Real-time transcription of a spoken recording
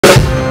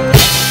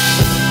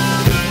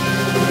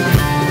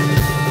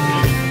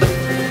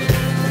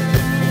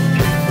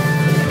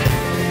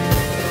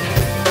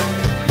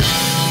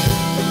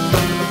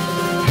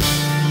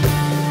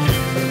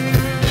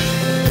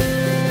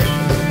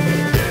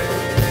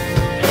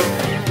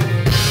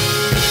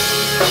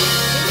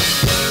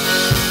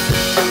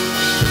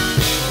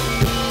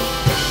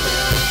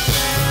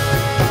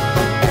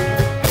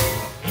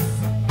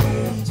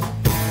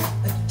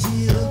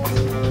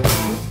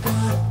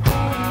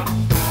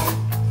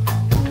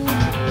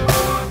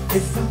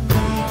If I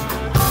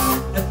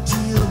make a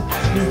deal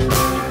with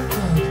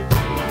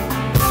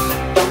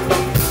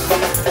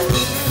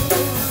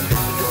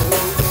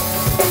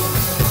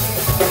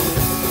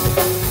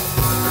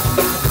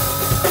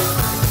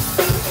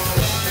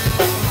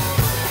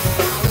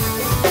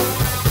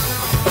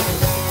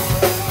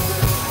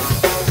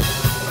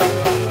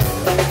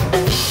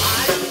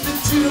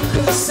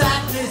God,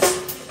 sadness,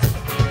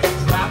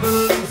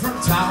 traveling from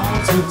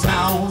town to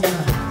town,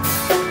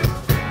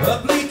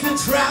 a bleak and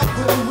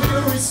travel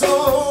weary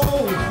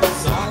soul,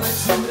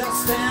 solitude I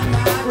stand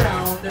my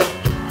ground.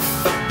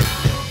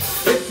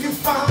 If you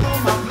follow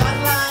my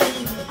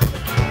bloodline,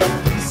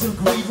 peace and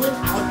grief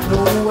without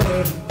no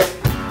way.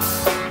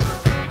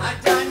 I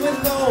dine with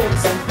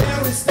lords and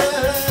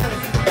barristers,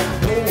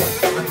 no one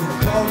I can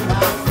call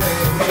my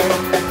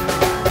friend.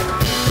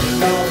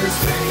 And all this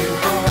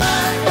painful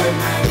life when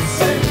I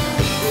say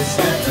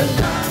let the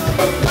dawn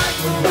of light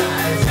will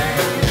rise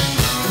and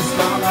it's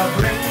gonna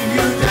bring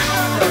you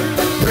down,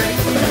 bring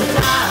you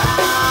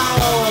down.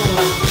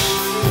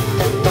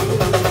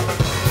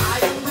 I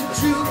am the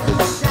Duke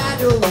of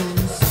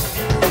Shadows,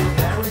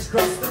 Paris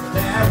across the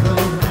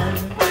barrel.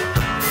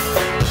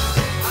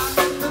 I'm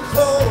in the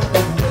cold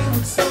of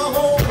wayward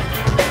stone,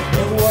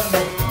 no one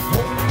will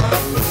hold my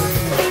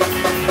breath.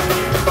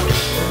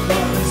 And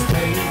all this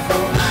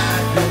painful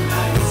life will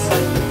rise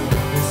and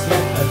it's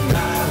yet a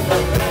dawn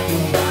of light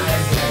will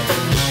rise.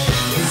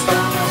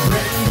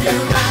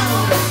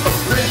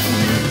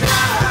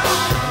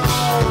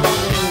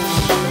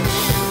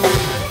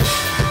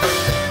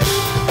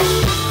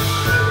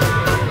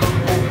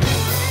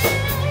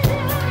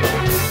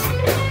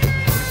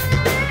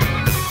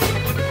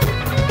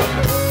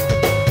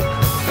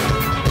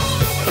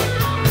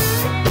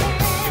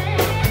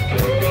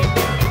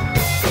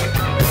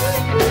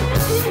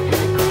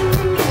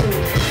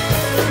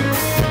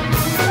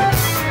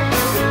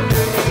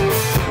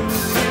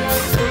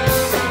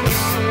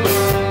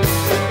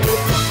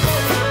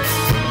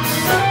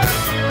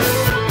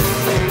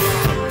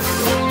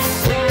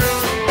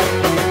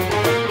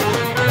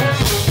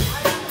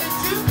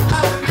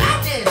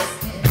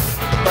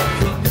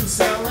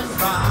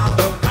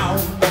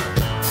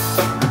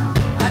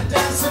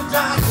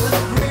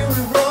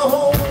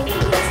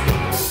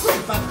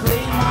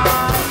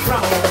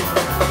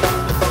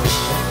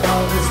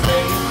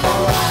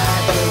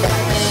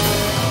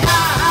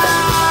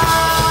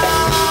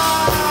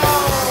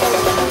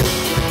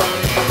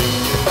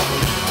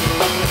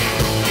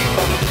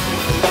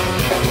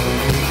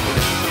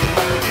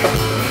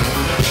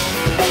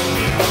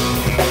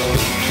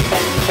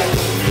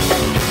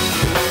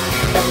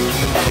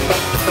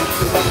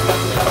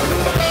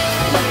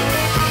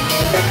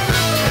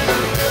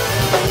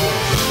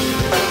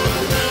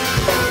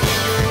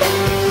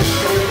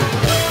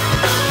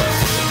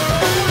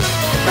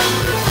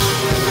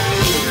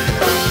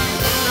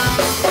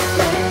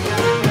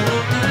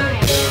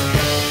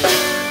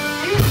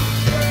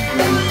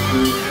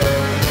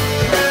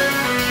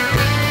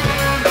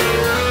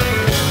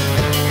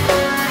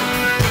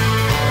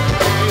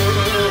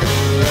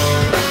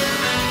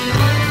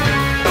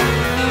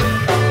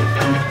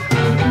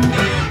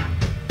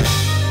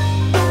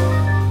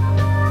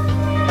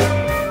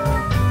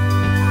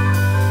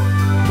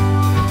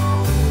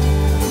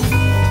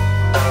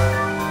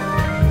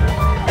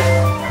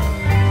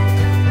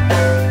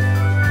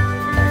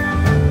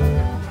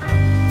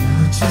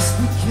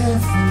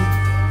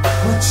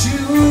 What you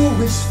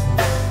wish for,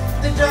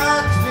 the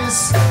darkness,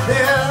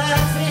 they're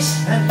like fish,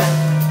 and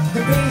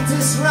the bait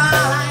is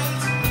right,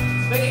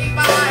 bait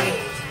bite.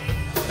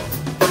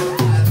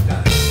 I've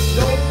got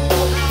no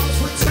house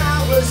with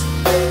towers,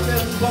 big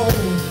and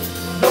bold,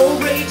 no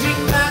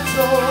raging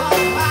battle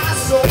on my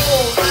soul.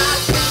 I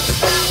can't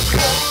stop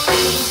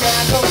falling,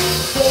 shadow,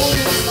 cold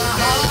is my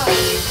heart,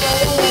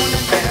 bone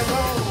and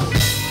marrow.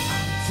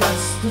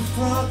 Just a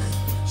frog,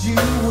 you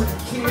would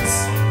kiss,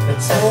 that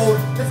told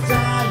the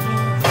dying.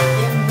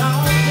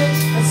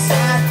 A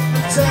sad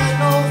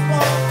eternal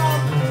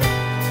form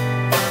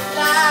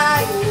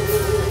life.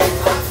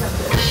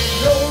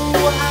 No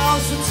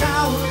house or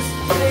towers,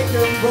 big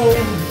and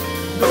bold,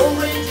 no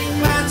raging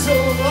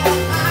battle on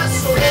my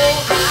soul.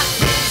 I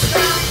can't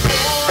stop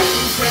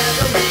falling,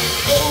 shadow,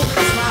 cold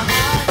is my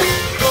heart,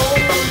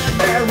 bone and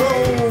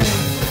marrow,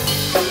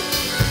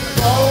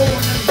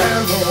 bone and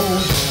marrow,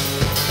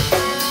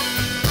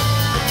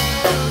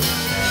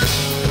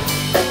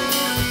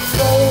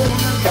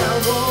 bone and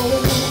marrow.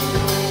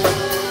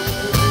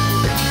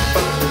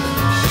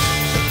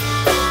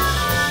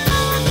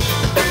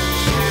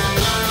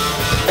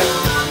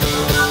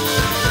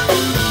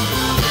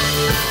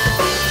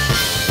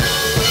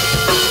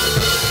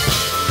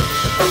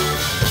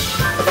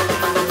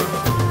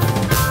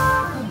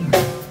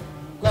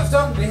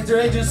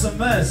 Agents of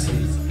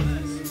Mercy.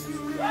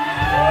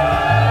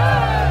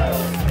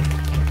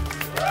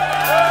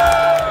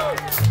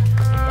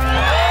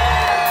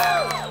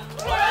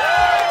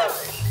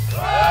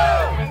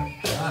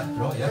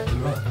 Bra,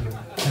 jättebra.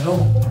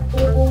 Kanon.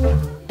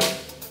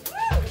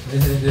 Det är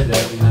det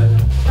där vi har.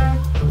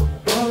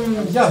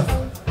 Ja.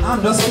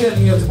 andra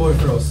spelning i Göteborg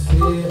för oss. Det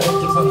är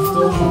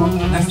 1,5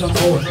 år, nästan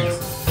 2 år sedan.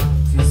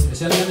 Jag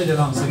känner igen i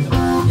det ansiktet.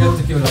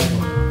 Jättekul att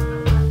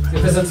jag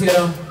ska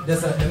presentera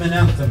dessa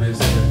eminenta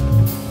musiker.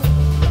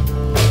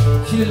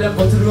 Killen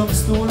på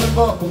trumstolen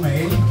bakom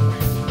mig.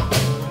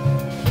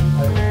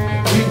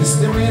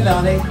 Yngste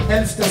medlem är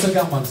hälften så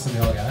gammal som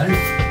jag är.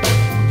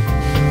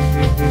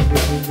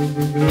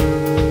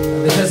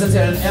 Vi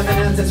presenterar den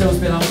eminente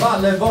trumspelaren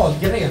Valle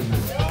Wahlgren.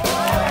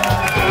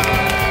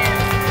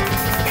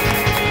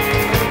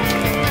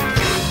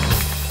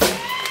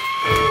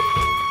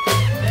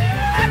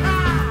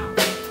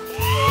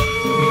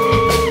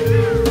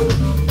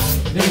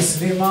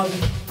 Nyslimmad.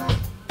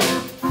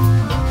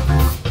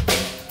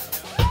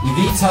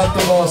 I vit hatt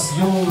och bas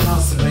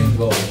Jonas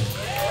Ringo.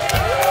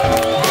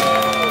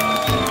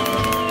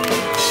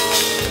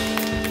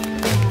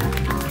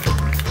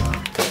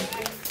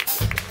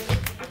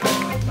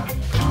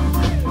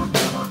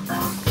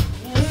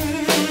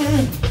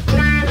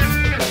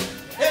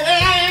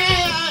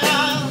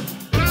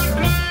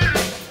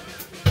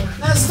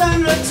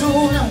 Nästan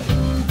retur.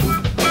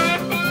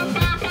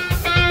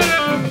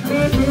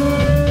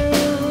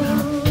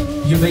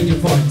 You made your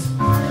point.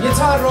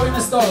 Gitarrroggen är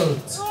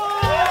stolt.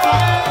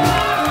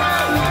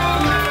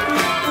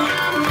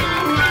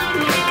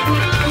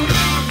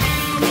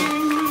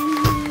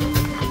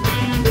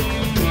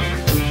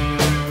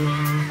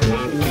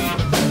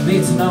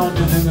 Mitt namn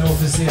är nummer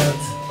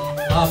officiellt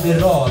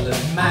Amiral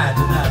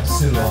Mad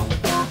Sulon.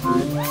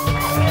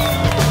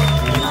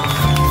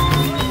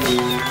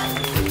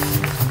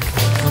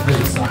 Så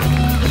blygsam.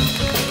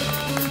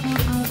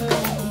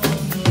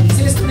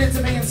 Sist men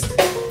inte minst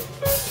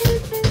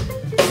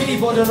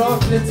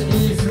keyboard-oraklet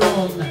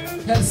ifrån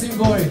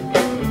Helsingborg.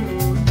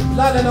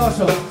 Lalle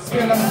Larsson,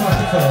 spela med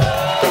Martin för.